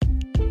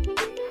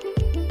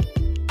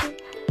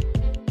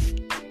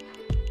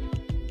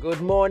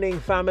Good morning,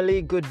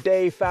 family. Good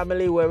day,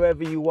 family,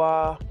 wherever you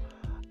are.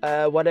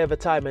 Whatever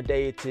time of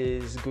day it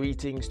is,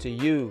 greetings to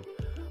you.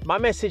 My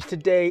message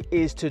today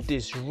is to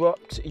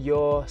disrupt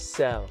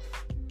yourself.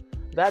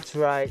 That's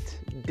right,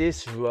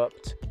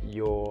 disrupt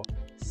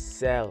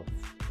yourself.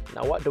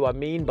 Now, what do I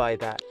mean by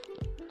that?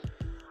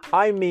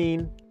 I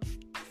mean,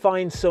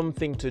 find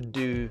something to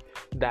do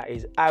that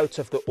is out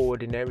of the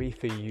ordinary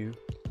for you.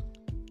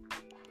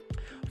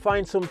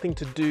 Find something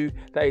to do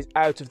that is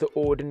out of the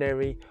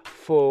ordinary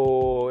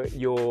for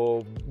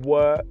your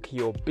work,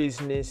 your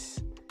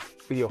business,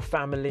 with your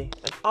family.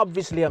 And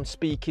obviously I'm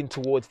speaking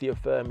towards the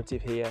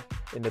affirmative here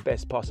in the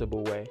best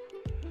possible way.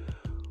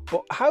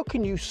 But how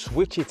can you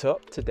switch it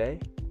up today?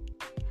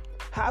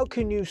 How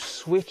can you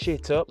switch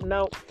it up?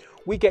 Now,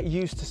 we get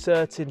used to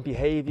certain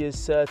behaviors,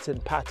 certain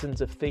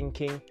patterns of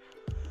thinking,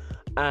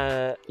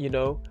 and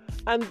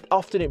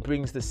often it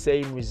brings the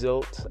same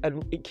result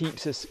and it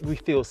keeps us, we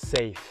feel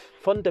safe.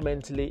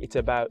 Fundamentally, it's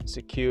about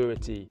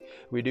security.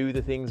 We do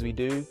the things we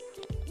do,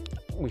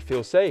 we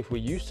feel safe, we're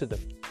used to them.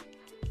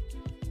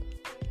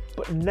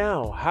 But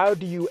now, how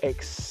do you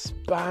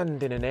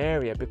expand in an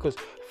area? Because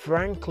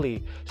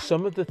frankly,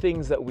 some of the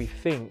things that we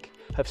think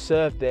have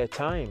served their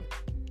time,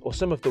 or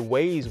some of the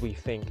ways we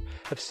think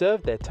have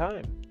served their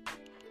time.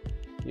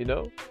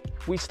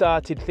 We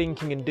started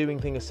thinking and doing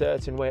things a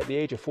certain way at the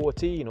age of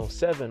 14 or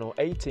 7 or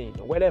 18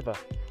 or whatever.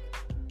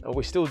 And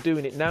we're still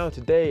doing it now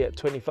today at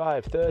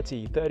 25,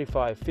 30,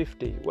 35,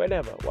 50,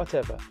 whatever.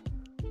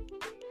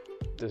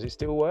 Does it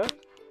still work?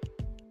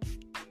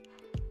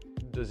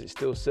 Does it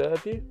still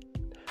serve you?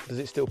 Does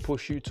it still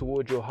push you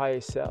toward your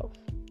highest self?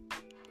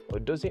 Or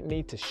does it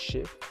need to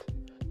shift?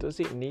 Does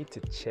it need to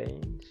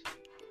change?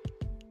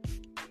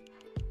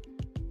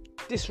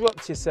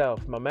 Disrupt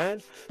yourself, my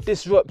man.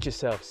 Disrupt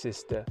yourself,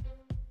 sister.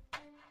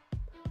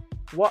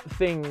 What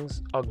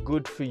things are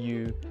good for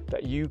you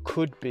that you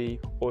could be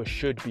or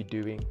should be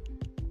doing?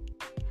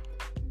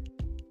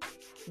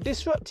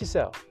 Disrupt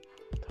yourself.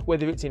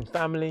 Whether it's in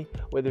family,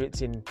 whether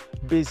it's in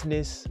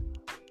business,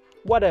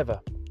 whatever.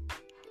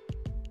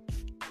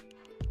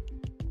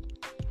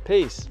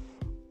 Peace.